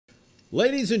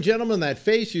Ladies and gentlemen, that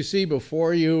face you see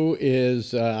before you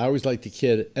is, I always like to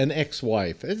kid, an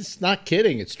ex-wife. It's not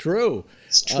kidding. It's true.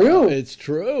 It's true. It's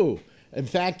true. In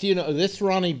fact, you know, this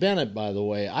Ronni Bennett, by the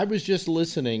way, I was just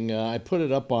listening. I put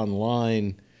it up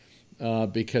online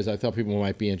because I thought people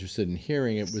might be interested in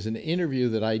hearing. It was an interview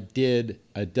that I did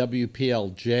at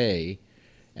WPLJ,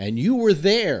 and you were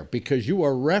there because you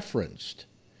are referenced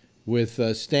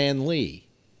with Stan Lee.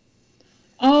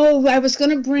 Oh, I was going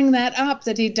to bring that up,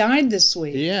 that he died this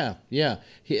week. Yeah, yeah.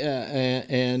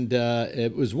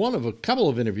 It was one of a couple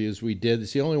of interviews we did.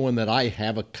 It's the only one that I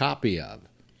have a copy of.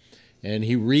 And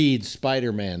he reads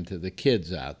Spider-Man to the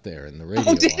kids out there in the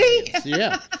radio did he? audience.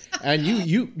 Yeah. And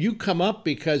you come up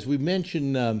because we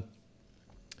mentioned what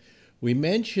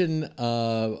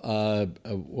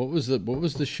was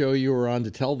the show you were on,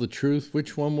 To Tell the Truth?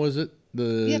 Which one was it?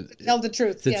 To Tell the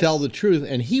Truth. To Tell the Truth,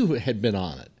 and he had been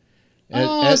on it.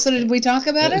 So did we talk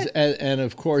about it? And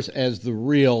of course, as the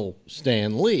real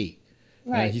Stan Lee.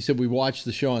 Right. He said, we watched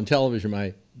the show on television.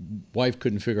 My wife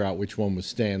couldn't figure out which one was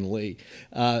Stan Lee.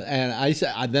 And I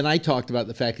said, then I talked about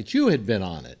the fact that you had been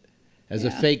on it as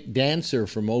a fake dancer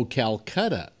from Old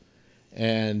Calcutta.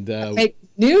 And a fake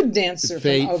nude dancer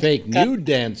fake nude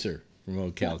dancer from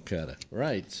Old Calcutta.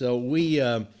 Right. So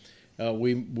and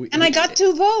I got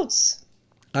 2 votes.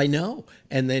 I know.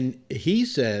 And then he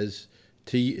says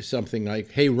to you something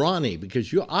like, "Hey, Ronni,"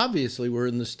 because you obviously were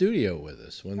in the studio with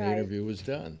us when the interview was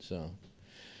done. So,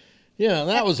 yeah,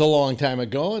 that was a long time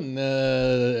ago, and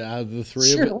out of the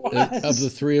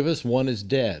three of us, one is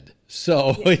dead.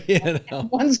 So, you know,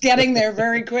 one's getting there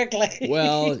very quickly.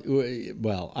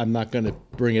 well, I'm not going to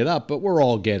bring it up, but we're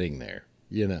all getting there.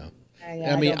 You know.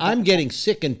 Yeah, I mean, I'm getting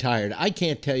sick and tired. I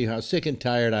can't tell you how sick and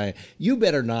tired I am. You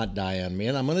better not die on me,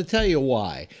 and I'm going to tell you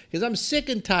why. Because I'm sick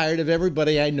and tired of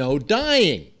everybody I know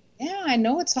dying. Yeah, I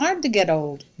know it's hard to get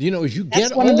old. You know, as you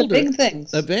get older, that's one of the big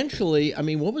things. Eventually, I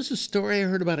mean, what was the story I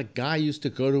heard about a guy who used to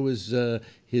go to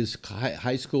his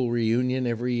high school reunion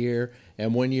every year,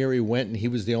 and one year he went and he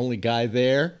was the only guy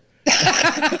there?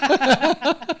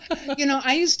 You know,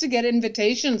 I used to get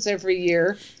invitations every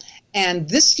year, and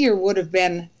this year would have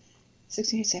been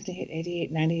 68, 78,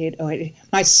 88, 98, 80,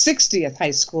 my 60th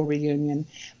high school reunion,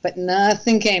 but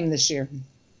nothing came this year.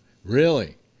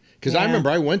 Really? Because I remember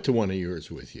I went to one of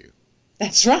yours with you.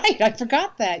 That's right. I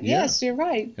forgot that. Yeah. Yes, you're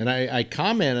right. And I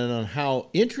commented on how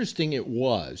interesting it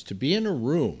was to be in a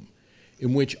room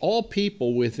in which all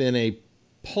people within a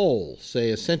pole, say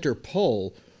a center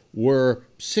pole, were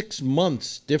 6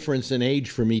 months difference in age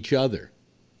from each other.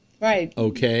 Right.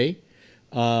 Okay?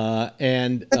 But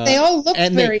they all look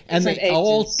very different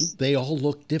ages. They all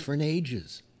look different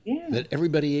ages. Yeah. That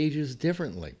everybody ages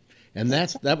differently. And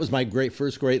that was my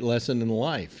first great lesson in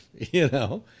life, you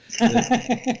know,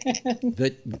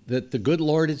 that the good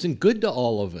Lord isn't good to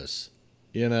all of us,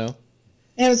 you know.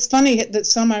 It was funny that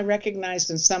some I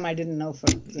recognized and some I didn't know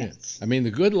from. Yeah. I mean,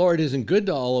 the good Lord isn't good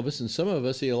to all of us, and some of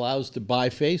us He allows to buy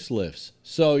facelifts.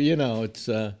 So, you know, it's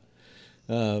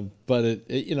but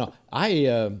you know,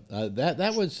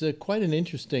 that was quite an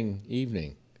interesting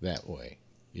evening that way,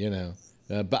 you know.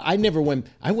 But I never went.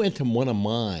 I went to one of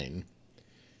mine,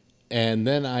 and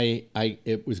then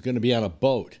it was going to be on a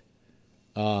boat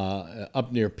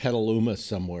up near Petaluma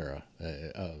somewhere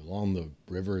along the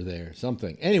river there,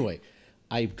 something. Anyway,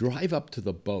 I drive up to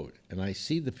the boat and I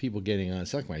see the people getting on.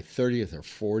 It's like my 30th or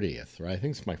 40th, right? I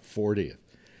think it's my 40th.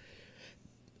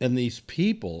 And these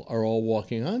people are all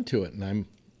walking onto it, and I'm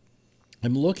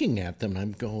looking at them, and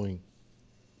I'm going,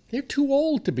 they're too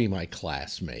old to be my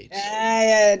classmates.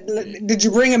 Did you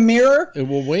bring a mirror?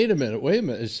 Well, wait a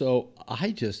minute. So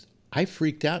I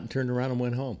freaked out and turned around and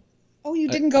went home. Oh, you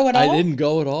didn't go at all? I didn't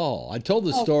go at all. I told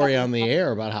the story on the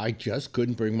air about how I just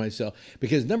couldn't bring myself,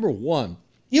 because number one.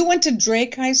 You went to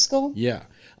Drake High School? Yeah.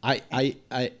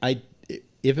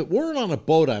 If it weren't on a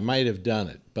boat, I might have done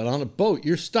it. But on a boat,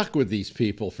 you're stuck with these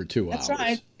people for 2 hours. That's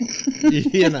right.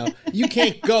 You know, you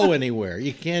can't go anywhere.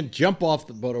 You can't jump off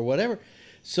the boat or whatever.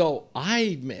 So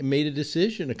I made a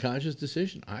decision, a conscious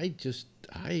decision. I don't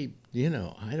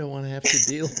want to have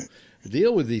to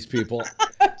deal with these people.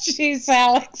 Jeez,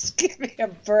 Alex, give me a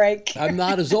break. I'm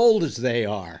not as old as they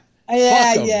are.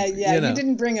 Yeah. You know. You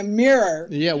didn't bring a mirror.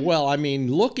 Yeah, well, I mean,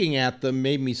 looking at them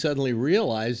made me suddenly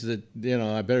realize that, you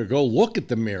know, I better go look at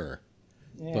the mirror.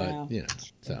 Yeah. But, you know,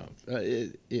 so,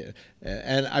 yeah.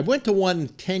 And I went to one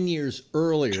 10 years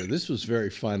earlier. This was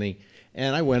very funny.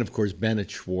 And I went, of course, Bennett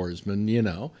Schwarzman, you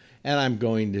know. And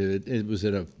it was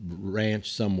at a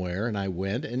ranch somewhere, and I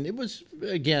went. And it was,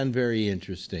 again, very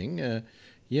interesting,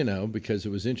 you know, because it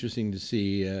was interesting to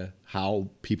see how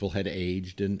people had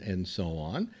aged and so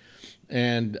on.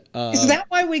 And Is that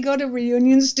why we go to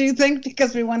reunions, do you think?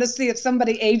 Because we want to see if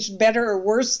somebody aged better or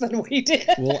worse than we did?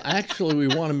 well, actually, we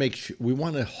want to make sure, we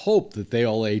want to hope that they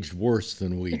all aged worse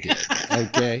than we did.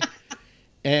 Okay.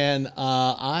 And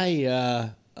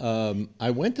I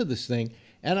went to this thing,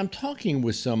 and I'm talking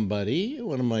with somebody,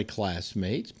 one of my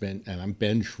classmates, Ben, and I'm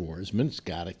Ben Schwarzman's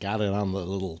got it on the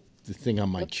little thing on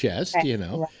my chest, you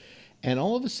know. And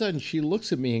all of a sudden, she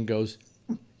looks at me and goes,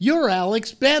 "You're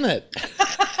Alex Bennett."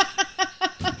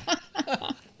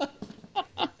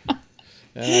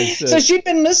 And I said, so she'd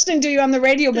been listening to you on the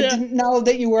radio, but didn't know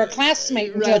that you were a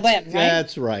classmate until then, right?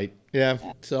 That's right. Yeah.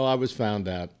 So I was found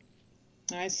out.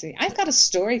 I see. I've got a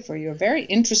story for you, a very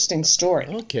interesting story.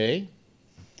 Okay.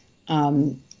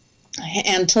 And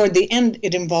toward the end,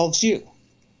 it involves you.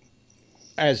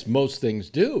 As most things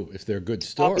do, if they're good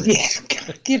stories.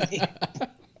 Yeah, give me.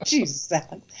 Jesus,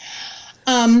 Alex.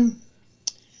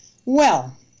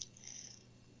 Well,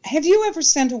 have you ever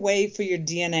sent away for your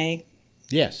DNA?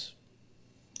 Yes.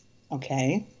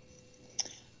 Okay.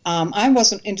 I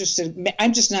wasn't interested.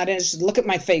 I'm just not interested. Look at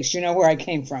my face. You know where I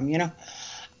came from. You know.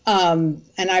 And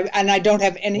I don't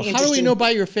have any interest. How do we know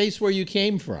by your face where you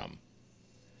came from?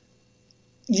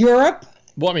 Europe.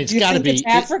 Well, I mean, it's got to be it's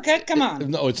Africa. Come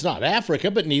on. No, it's not Africa,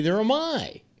 but neither am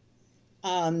I.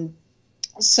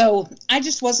 So I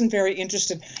just wasn't very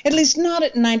interested. At least not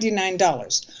at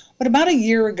 $99. But about a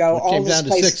year ago, all came these down to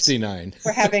places $69.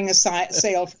 were having a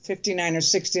sale for $59 or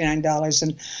 $69,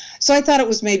 and so I thought it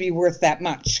was maybe worth that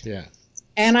much. Yeah.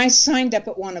 And I signed up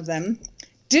at one of them.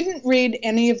 Didn't read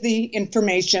any of the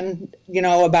information, you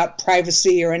know, about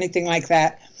privacy or anything like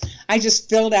that. I just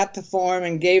filled out the form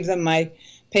and gave them my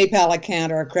PayPal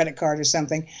account or a credit card or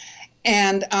something,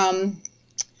 and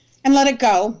let it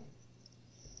go.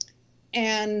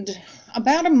 And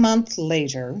about a month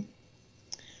later,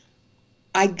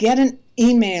 I get an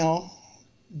email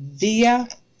via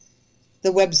the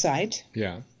website.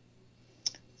 Yeah.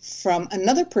 From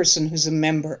another person who's a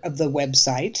member of the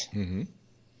website. Mm-hmm.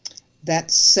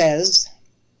 That says,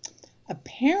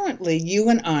 apparently you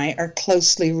and I are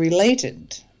closely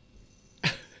related.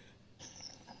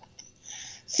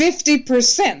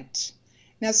 50%.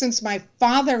 Now, since my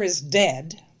father is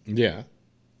dead, yeah,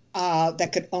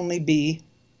 that could only be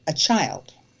a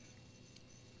child.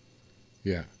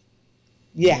 Yeah.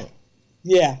 Yeah. Oh.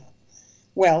 Yeah.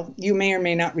 Well, you may or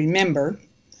may not remember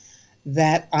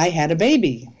that I had a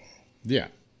baby. Yeah.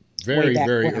 Very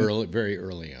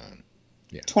early on.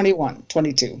 Yeah. 21,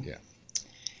 22. Yeah.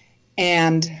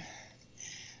 And,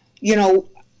 you know,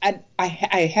 I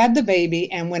had the baby,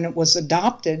 and when it was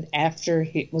adopted after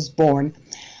he was born,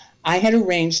 I had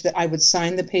arranged that I would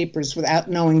sign the papers without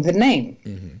knowing the name.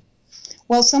 Mm-hmm.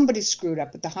 Well, somebody screwed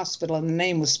up at the hospital, and the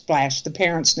name was splashed. The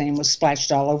parent's name was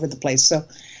splashed all over the place. So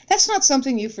that's not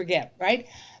something you forget, right?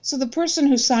 So the person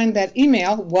who signed that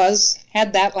email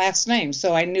had that last name,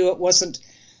 so I knew it wasn't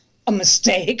a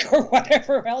mistake or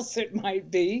whatever else it might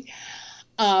be.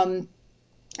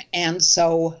 And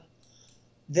so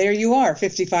there you are,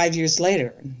 55 years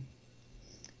later.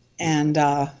 And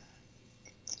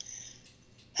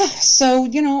so,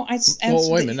 you know,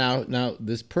 well, wait a minute. Now,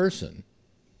 this person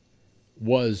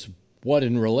was what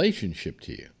in relationship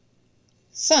to you?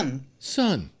 Son.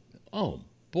 Oh,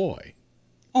 boy.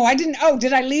 Oh, I didn't. Oh,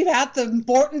 did I leave out the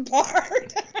important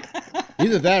part?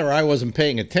 Either that or I wasn't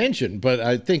paying attention, but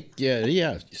I think,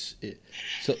 yeah.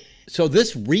 So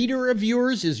this reader of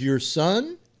yours is your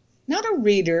son? Not a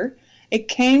reader. It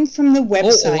came from the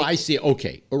website. Oh, I see.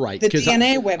 Okay. All right. The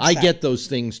DNA website. I get those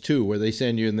things, too, where they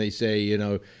send you and they say, you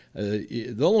know,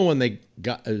 the only one they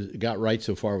got right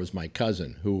so far was my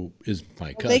cousin, who is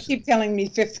my cousin. They keep telling me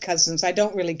fifth cousins. I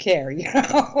don't really care, you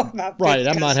know, about right.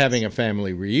 I'm not having a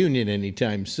family reunion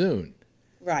anytime soon.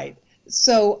 Right.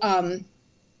 So,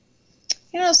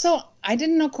 you know, so I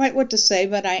didn't know quite what to say,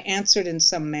 but I answered in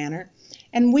some manner.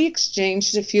 And we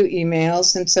exchanged a few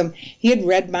emails, and he had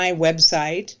read my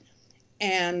website.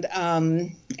 And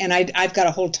I've got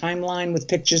a whole timeline with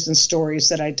pictures and stories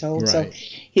that I told. Right. So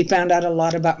he found out a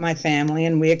lot about my family,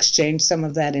 and we exchanged some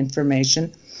of that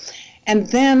information. And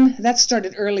then that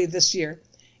started early this year.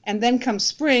 And then come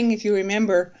spring, if you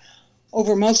remember,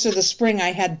 over most of the spring,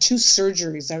 I had 2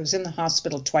 surgeries. I was in the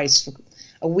hospital twice for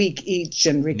a week each,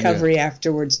 and recovery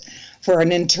afterwards for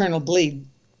an internal bleed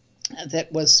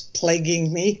that was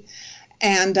plaguing me.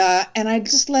 And I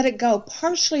just let it go,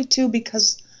 partially too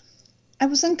because I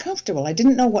was uncomfortable. I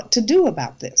didn't know what to do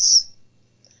about this.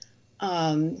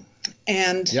 And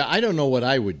yeah, I don't know what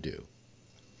I would do.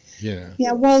 Yeah.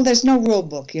 Yeah, well, there's no rule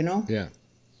book, you know. Yeah.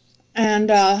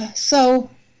 And so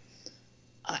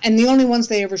And the only ones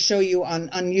they ever show you on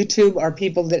YouTube are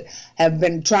people that have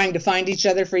been trying to find each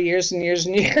other for years and years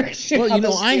and years. Well, you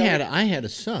know, I had a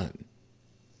son.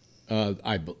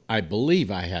 I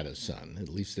believe I had a son. At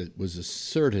least it was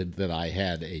asserted that I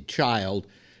had a child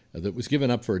that was given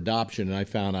up for adoption, and I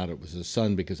found out it was a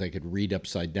son because I could read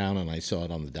upside down, and I saw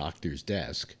it on the doctor's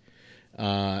desk.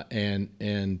 I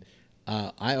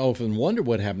often wondered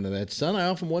what happened to that son. I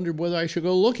often wondered whether I should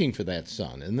go looking for that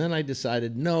son. And then I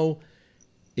decided, no,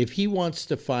 if he wants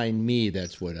to find me,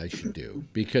 that's what I should do.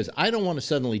 Because I don't want to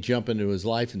suddenly jump into his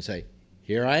life and say,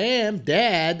 here I am,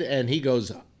 Dad. And he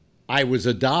goes, I was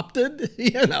adopted,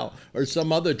 you know, or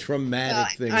some other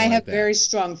traumatic thing I like have that. very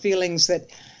strong feelings that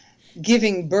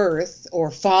giving birth, or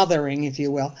fathering, if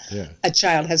you will, a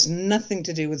child has nothing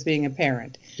to do with being a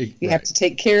parent. You have to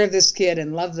take care of this kid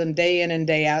and love them day in and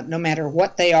day out, no matter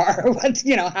what they are, what,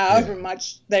 you know, however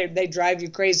much they drive you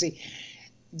crazy.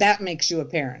 That makes you a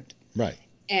parent. Right.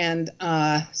 And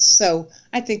so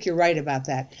I think you're right about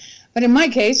that. But in my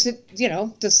case, you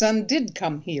know, the son did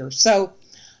come here. So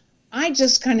I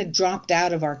just kind of dropped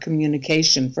out of our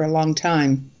communication for a long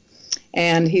time.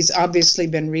 And he's obviously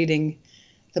been reading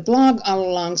the blog all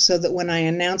along, so that when I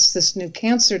announced this new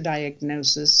cancer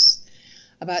diagnosis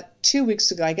about 2 weeks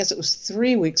ago, I guess it was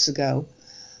 3 weeks ago,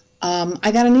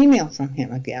 I got an email from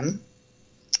him again.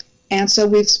 And so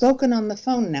we've spoken on the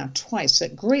phone now twice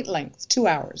at great length, 2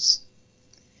 hours.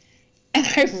 And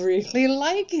I really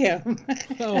like him.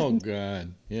 Oh,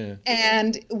 God. Yeah.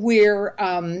 And we're,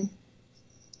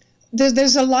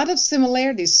 there's a lot of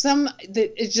similarities. Some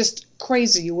that is just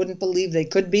crazy. You wouldn't believe they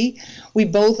could be. We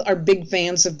both are big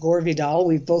fans of Gore Vidal.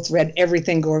 We've both read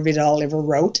everything Gore Vidal ever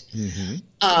wrote.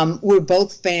 Mm-hmm. We're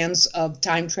both fans of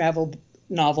time travel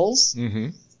novels.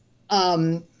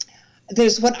 Mm-hmm.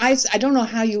 There's what I don't know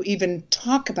how you even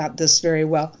talk about this very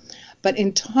well, but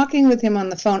in talking with him on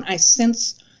the phone, I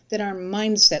sense that our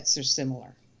mindsets are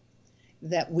similar,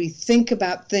 that we think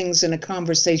about things in a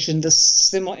conversation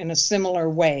in a similar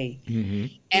way, mm-hmm.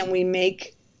 and we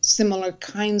make similar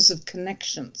kinds of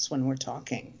connections when we're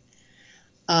talking.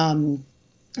 And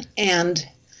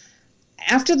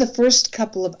after the first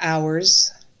couple of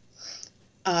hours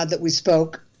that we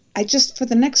spoke, I just, for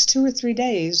the next 2 or 3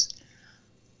 days,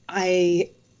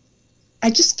 I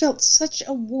just felt such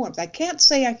a warmth. I can't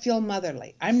say I feel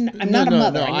motherly. I'm not a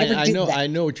mother. I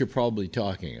know what you're probably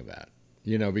talking about.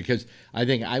 You know, because I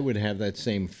think I would have that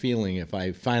same feeling if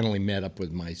I finally met up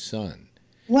with my son.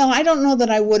 Well, I don't know that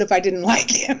I would if I didn't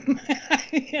like him.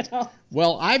 You know.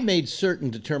 Well, I've made certain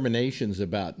determinations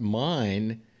about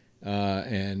mine,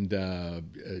 and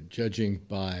judging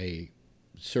by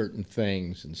certain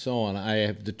things and so on, I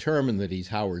have determined that he's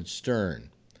Howard Stern.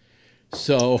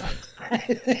 So.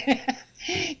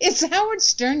 Is Howard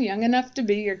Stern young enough to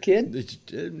be your kid?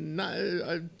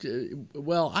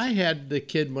 Well, I had the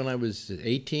kid when I was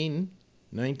 18,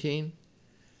 19.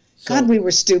 So, God, we were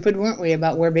stupid, weren't we,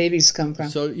 about where babies come from?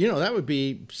 So, you know, that would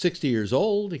be 60 years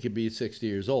old. He could be 60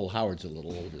 years old. Howard's a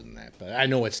little older than that, but I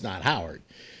know it's not Howard.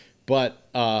 But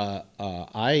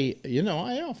I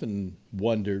often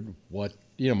wondered what,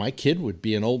 my kid would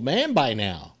be an old man by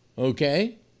now,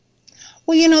 okay?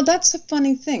 Well, that's a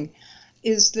funny thing,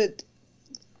 is that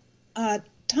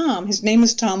Tom, his name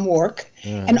is Tom Wark,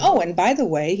 and by the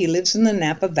way, he lives in the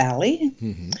Napa Valley.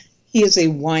 Mm-hmm. He is a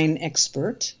wine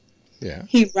expert. Yeah.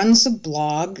 He runs a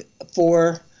blog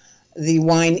for the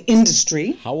wine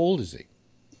industry. How old is he?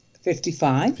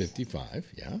 55. 55,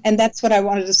 yeah. And that's what I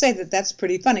wanted to say, that's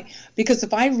pretty funny. Because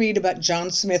if I read about John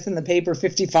Smith in the paper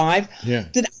 55,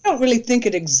 that I don't really think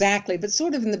it exactly, but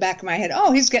sort of in the back of my head,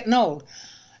 he's getting old.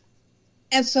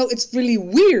 And so it's really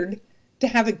weird to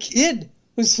have a kid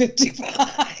who's 55.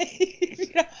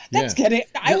 That's getting.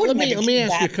 Let me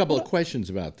ask you a couple of questions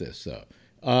about this,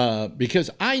 though, because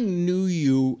I knew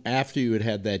you after you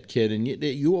had that kid, and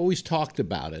you always talked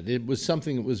about it. It was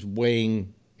something that was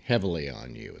weighing heavily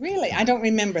on you. Really, I don't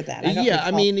remember that.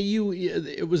 I mean,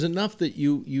 it was enough that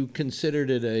you considered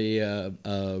it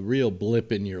a real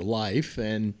blip in your life,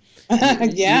 and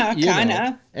kind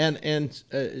of. And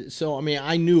so I mean,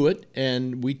 I knew it,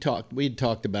 and we'd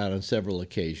talked about it on several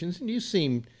occasions, and you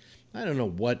seemed, I don't know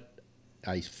what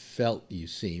I felt you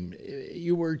seemed.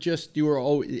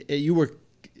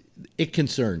 It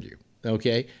concerned you,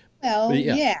 okay? Well,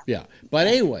 yeah. But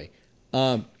anyway.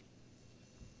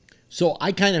 So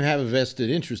I kind of have a vested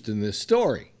interest in this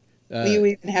story. You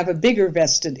even have a bigger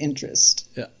vested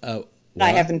interest. I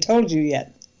haven't told you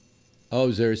yet. Oh,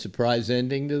 is there a surprise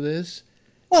ending to this?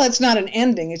 Well, it's not an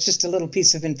ending. It's just a little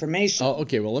piece of information. Oh,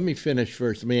 okay. Well, let me finish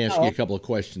first. Let me ask you Oh. a couple of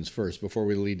questions first before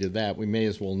we lead to that. We may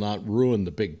as well not ruin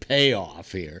the big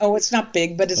payoff here. Oh, it's not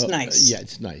big, but it's nice. Yeah,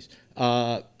 it's nice.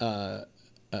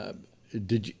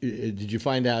 Did you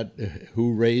find out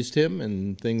who raised him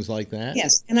and things like that?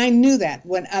 Yes, and I knew that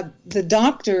when the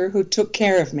doctor who took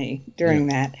care of me during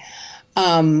that,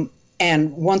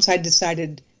 and once I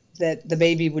decided that the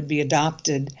baby would be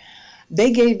adopted,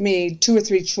 they gave me 2 or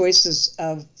 3 choices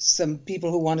of some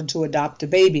people who wanted to adopt a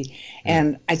baby.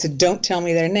 And I said, don't tell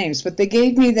me their names, but they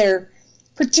gave me their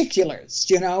particulars,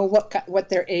 what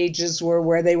their ages were,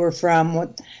 where they were from,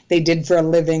 what they did for a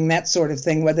living, that sort of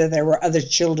thing, whether there were other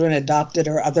children adopted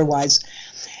or otherwise.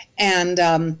 And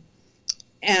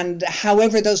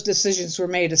however those decisions were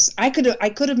made, I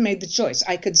could have made the choice.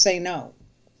 I could say no,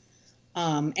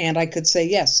 and I could say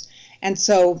yes. And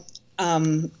so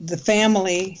the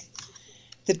family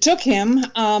that took him,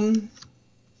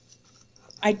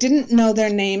 I didn't know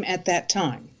their name at that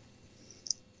time,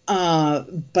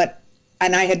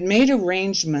 and I had made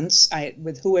arrangements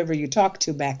with whoever you talked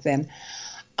to back then,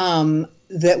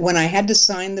 that when I had to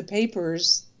sign the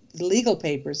papers, the legal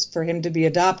papers for him to be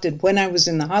adopted when I was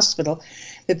in the hospital,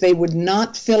 that they would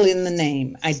not fill in the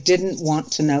name. I didn't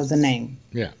want to know the name.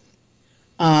 Yeah.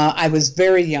 I was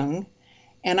very young,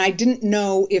 and I didn't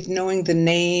know if knowing the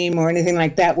name or anything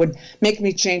like that would make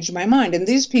me change my mind. And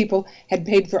these people had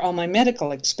paid for all my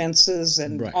medical expenses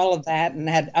and all of that, and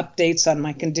had updates on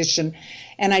my condition.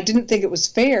 And I didn't think it was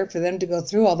fair for them to go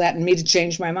through all that and me to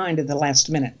change my mind at the last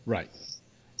minute. Right.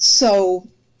 So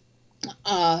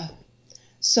I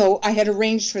had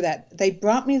arranged for that. They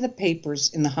brought me the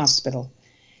papers in the hospital.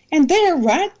 And they're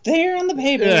right there on the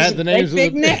paper. Yeah, the names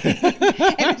big name.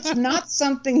 And it's not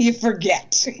something you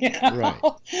forget. Right.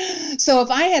 So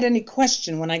if I had any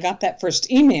question when I got that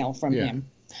first email from him,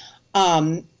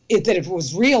 that if it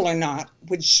was real or not,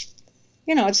 which,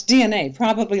 it's DNA,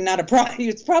 probably not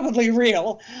it's probably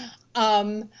real.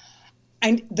 The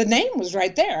name was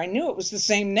right there. I knew it was the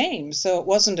same name, so it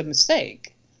wasn't a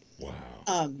mistake. Wow.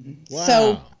 Wow.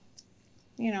 So,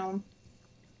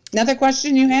 another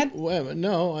question you had? Well,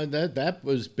 no, that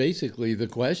was basically the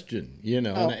question,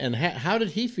 And how did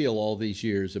he feel all these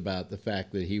years about the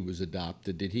fact that he was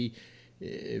adopted? Did he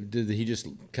just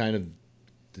kind of,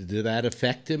 did that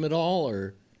affect him at all,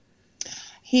 or?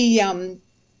 He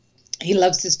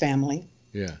loves his family.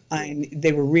 Yeah.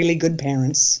 They were really good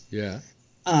parents. Yeah.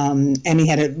 And he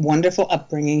had a wonderful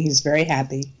upbringing. He's very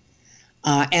happy.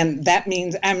 And that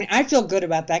means, I feel good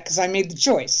about that because I made the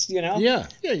choice, Yeah. Yeah.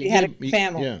 He had a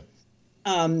family.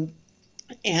 Yeah.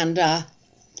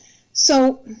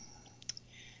 So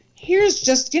here's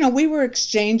just, we were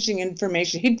exchanging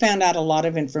information. He'd found out a lot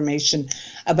of information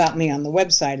about me on the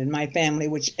website and my family,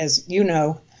 which, as you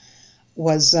know,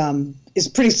 is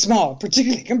pretty small,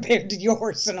 particularly compared to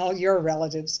yours and all your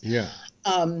relatives. Yeah.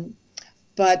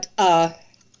 But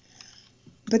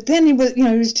then he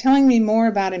was telling me more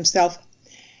about himself.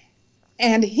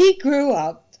 And he grew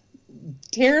up,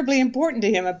 terribly important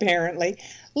to him apparently,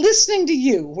 listening to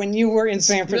you when you were in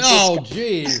San Francisco. Oh,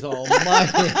 jeez,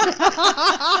 almighty.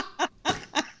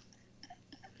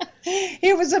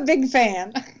 He was a big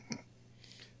fan.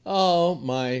 Oh,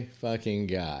 my fucking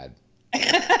God.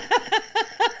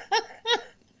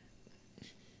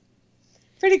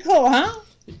 Pretty cool, huh?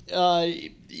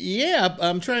 Yeah,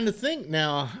 I'm trying to think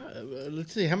now.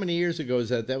 Let's see, how many years ago is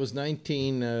that? That was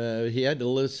 19. He had to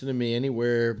listen to me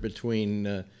anywhere between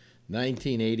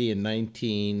 1980 and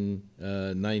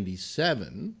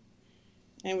 1997.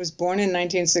 He was born in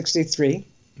 1963.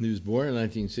 He was born in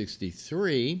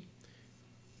 1963.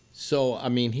 So,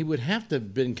 he would have to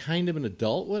have been kind of an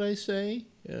adult, would I say?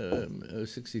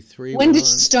 63. When did you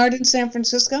start in San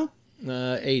Francisco?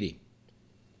 80.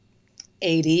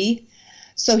 80.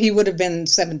 So he would have been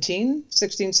 16,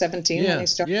 17 when he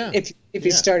started. Yeah. If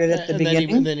he started at the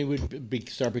beginning. Then he would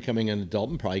start becoming an adult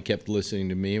and probably kept listening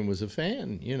to me and was a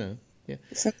fan, Yeah.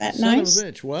 Isn't that Son nice? of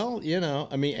a bitch. Well,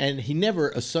 and he never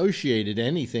associated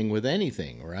anything with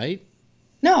anything, right?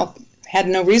 No, had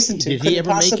no reason to.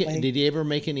 Did he ever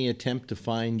make any attempt to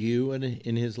find you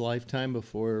in his lifetime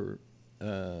before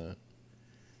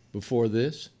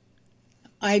this?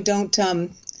 I don't.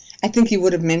 I think he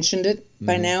would have mentioned it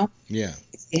by now. Yeah.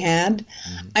 If he had.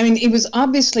 Mm-hmm. He was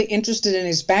obviously interested in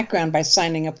his background by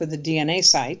signing up with the DNA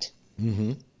site.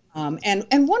 Mm-hmm.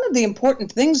 And one of the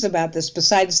important things about this,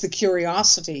 besides the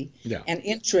curiosity and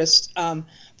interest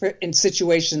in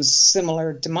situations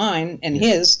similar to mine and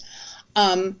his,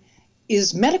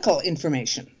 is medical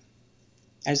information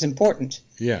as important.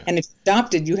 Yeah. And if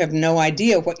adopted, you have no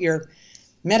idea what your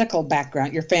medical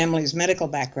background, your family's medical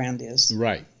background is.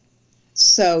 Right.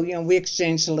 So, we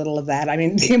exchanged a little of that. I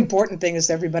mean, the important thing is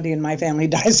everybody in my family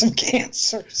dies of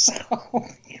cancer. So,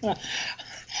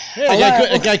 Hey,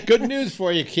 I got good news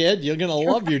for you, kid. You're going to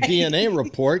love your DNA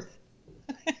report.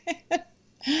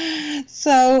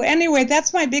 So, anyway,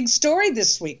 that's my big story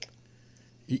this week.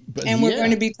 But and we're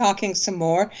going to be talking some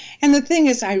more. And the thing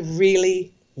is, I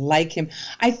really like him.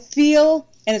 I feel,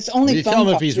 and it's only Did you phone tell him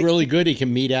if calls. he's really good, he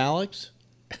can meet Alex?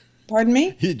 Pardon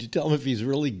me? Did you tell him if he's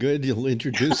really good, you'll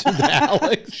introduce him to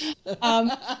Alex?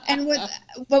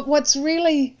 But what's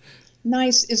really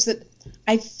nice is that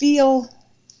I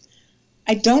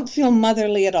don't feel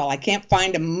motherly at all. I can't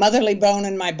find a motherly bone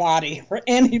in my body for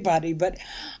anybody, but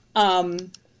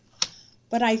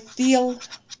I feel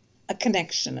a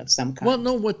connection of some kind. Well,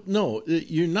 no,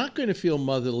 you're not going to feel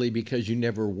motherly because you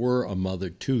never were a mother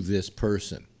to this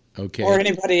person, okay? Or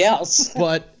anybody else.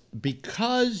 But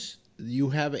because you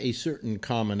have a certain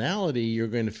commonality, you're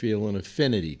going to feel an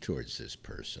affinity towards this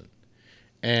person.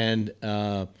 And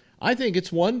I think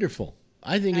it's wonderful.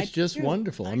 I think it's just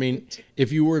wonderful. I mean,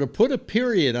 if you were to put a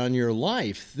period on your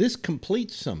life, this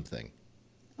completes something.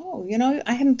 Oh,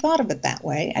 I hadn't thought of it that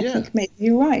way. I think maybe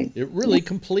you're right. It really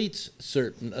completes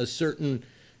a certain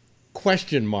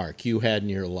question mark you had in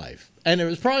your life. And it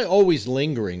was probably always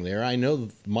lingering there. I know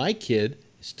my kid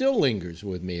still lingers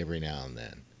with me every now and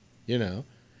then,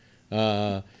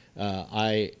 and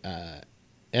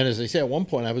as I said, at one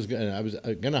point I was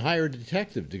going to hire a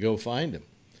detective to go find him.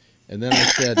 And then I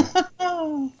said,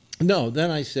 no,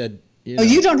 then I said,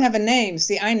 you don't have a name.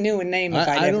 See, I knew a name.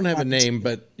 I don't have a name,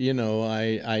 but,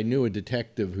 I knew a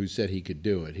detective who said he could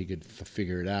do it. He could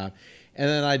figure it out. And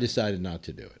then I decided not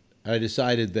to do it. I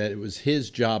decided that it was his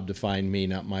job to find me,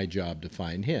 not my job to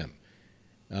find him.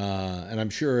 And I'm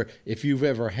sure if you've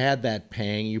ever had that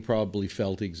pang, you probably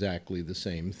felt exactly the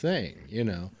same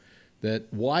thing, that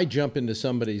why jump into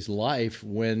somebody's life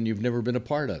when you've never been a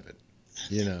part of it,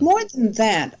 More than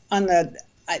that,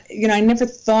 I never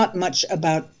thought much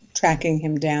about tracking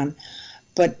him down,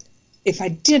 but if I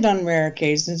did on rare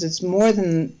occasions, it's more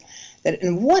than that.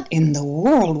 And what in the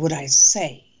world would I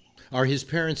say? Are his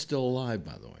parents still alive,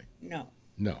 by the way? No.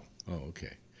 Oh,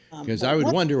 okay. Because I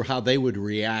would wonder how they would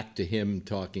react to him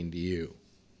talking to you,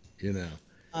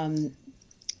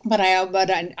 But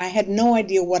I had no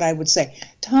idea what I would say.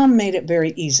 Tom made it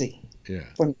very easy. Yeah.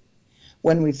 For me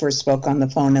when we first spoke on the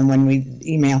phone and when we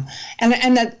email.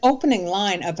 And that opening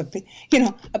line of,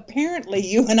 apparently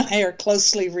you and I are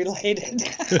closely related.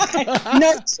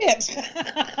 No shit.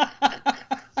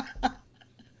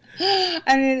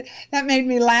 I mean, that made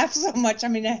me laugh so much. I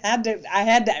mean, I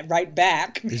had to write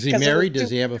back. Is he married? Does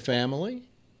he have a family?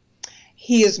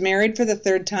 He is married for the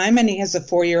third time, and he has a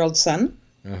 4-year-old son.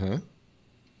 Uh-huh.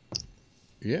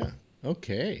 Yeah.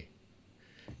 Okay.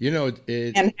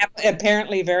 And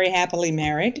apparently very happily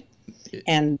married,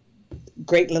 and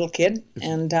great little kid.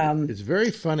 And it's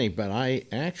very funny, but I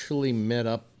actually met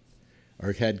up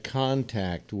or had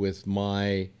contact with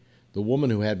the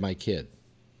woman who had my kid.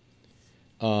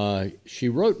 She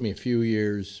wrote me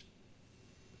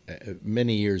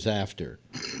many years after,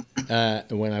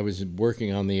 when I was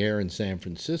working on the air in San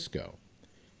Francisco.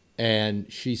 And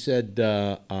she said,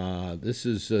 this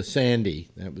is Sandy,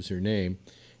 that was her name.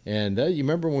 And you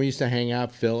remember when we used to hang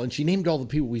out, Phil? And she named all the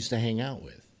people we used to hang out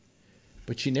with.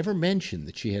 But she never mentioned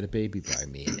that she had a baby by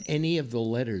me. In any of the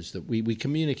letters that we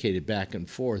communicated back and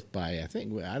forth by, I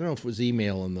don't know if it was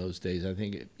email in those days. I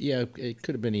think, it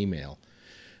could have been email.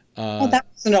 That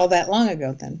wasn't all that long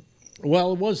ago then.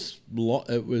 Well, it was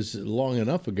long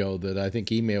enough ago that I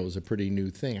think email was a pretty new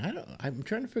thing. I'm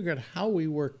trying to figure out how we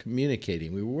were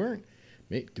communicating. We weren't.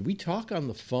 Did we talk on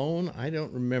the phone? I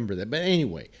don't remember that. But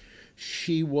anyway,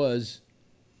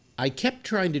 I kept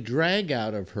trying to drag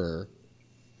out of her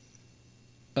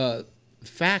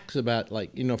facts about,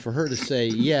 for her to say,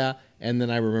 yeah, and then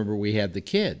I remember we had the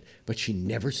kid. But she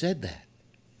never said that.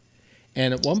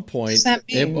 And at one point,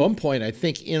 I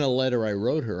think in a letter I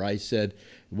wrote her, I said,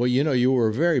 well, you were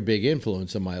a very big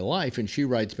influence in my life. And she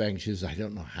writes back and she says, I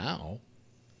don't know how.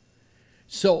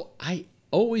 So I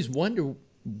always wonder,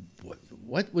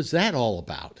 what was that all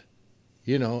about?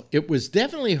 It was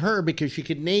definitely her because she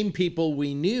could name people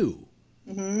we knew.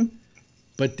 Mm-hmm.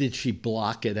 But did she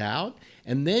block it out?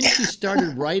 And then she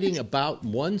started writing about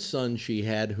one son she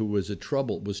had who was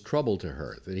trouble to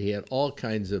her, that he had all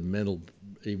kinds of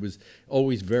he was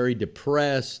always very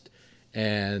depressed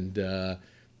and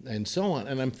so on.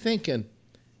 And I'm thinking,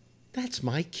 that's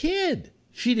my kid.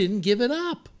 She didn't give it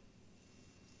up.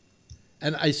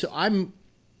 And I'm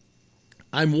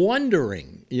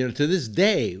wondering, to this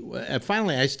day,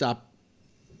 finally I stopped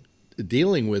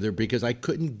dealing with her because I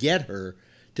couldn't get her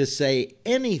to say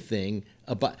anything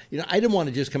about, I didn't want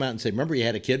to just come out and say, remember you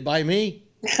had a kid by me?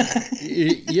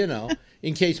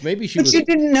 In case maybe she was. But you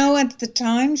didn't know at the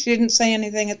time? She didn't say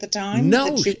anything at the time? No,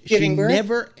 that she was she giving birth?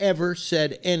 never, ever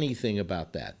said anything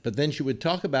about that. But then she would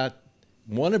talk about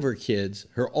one of her kids,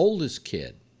 her oldest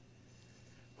kid,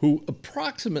 who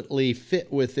approximately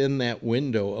fit within that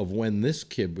window of when my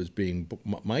kid was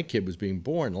being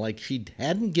born. Like she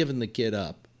hadn't given the kid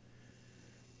up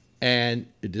and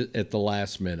at the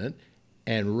last minute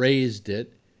and raised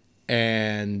it,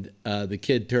 and the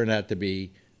kid turned out to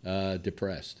be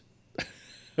depressed.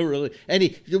 Really,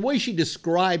 and the way she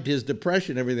described his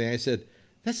depression and everything, I said,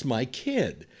 that's my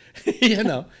kid.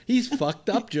 He's fucked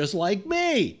up just like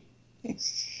me.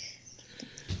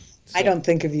 I don't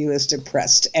think of you as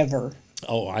depressed ever.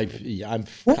 Oh, I'm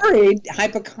worried,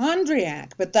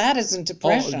 hypochondriac, but that isn't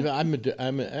depression. Oh,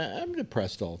 I'm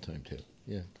depressed all the time too.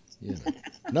 Yeah,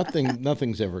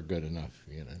 nothing's ever good enough.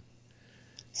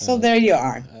 So there you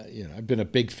are. I've been a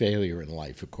big failure in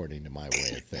life according to my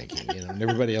way of thinking. And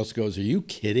everybody else goes, "Are you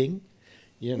kidding?"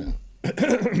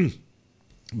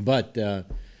 But then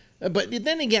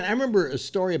again, I remember a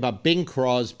story about Bing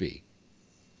Crosby.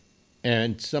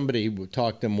 And somebody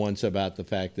talked to him once about the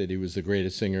fact that he was the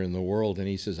greatest singer in the world. And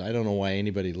he says, I don't know why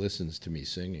anybody listens to me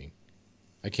singing.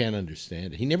 I can't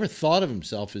understand it. He never thought of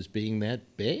himself as being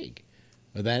that big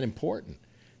or that important.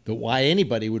 But why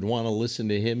anybody would want to listen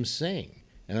to him sing?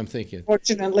 And I'm thinking...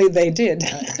 Fortunately, they did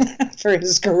for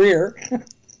his career.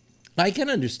 I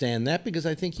can understand that because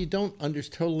I think you don't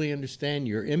totally understand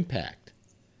your impact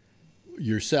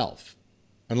yourself.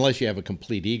 Unless you have a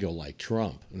complete ego like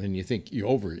Trump, and then you think you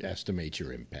overestimate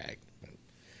your impact. But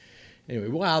anyway,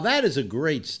 wow, that is a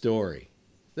great story.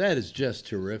 That is just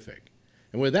terrific.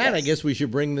 And with that, yes. I guess we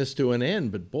should bring this to an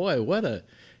end. But boy, what a,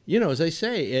 as I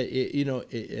say,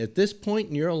 at this point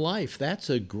in your life, that's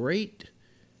a great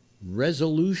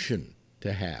resolution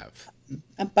to have.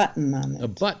 A button on it. A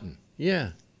button, yeah.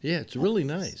 Yeah, it's really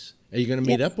nice. Are you going to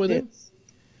meet up with him?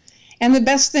 And the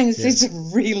best thing is he's a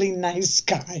really nice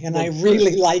guy, and I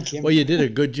really like him. Well, you did a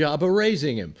good job of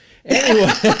raising him.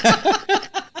 Anyway.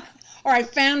 Or I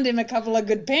found him a couple of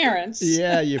good parents.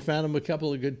 Yeah, you found him a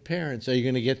couple of good parents. Are you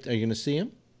going to see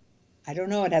him? I don't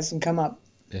know. It hasn't come up.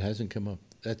 It hasn't come up.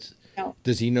 No.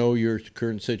 Does he know your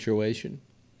current situation?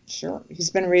 Sure.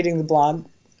 He's been reading the blog.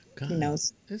 God, he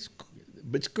knows.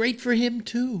 But it's great for him,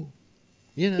 too.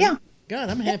 Yeah.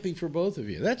 God, I'm happy for both of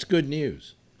you. That's good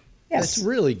news. Yes. That's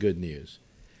really good news.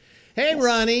 Hey, yes.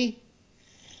 Ronnie,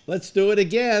 let's do it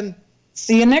again.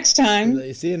 See you next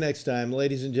time. See you next time.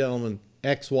 Ladies and gentlemen,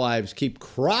 ex-wives keep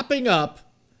cropping up.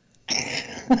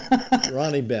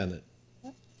 Ronni Bennett.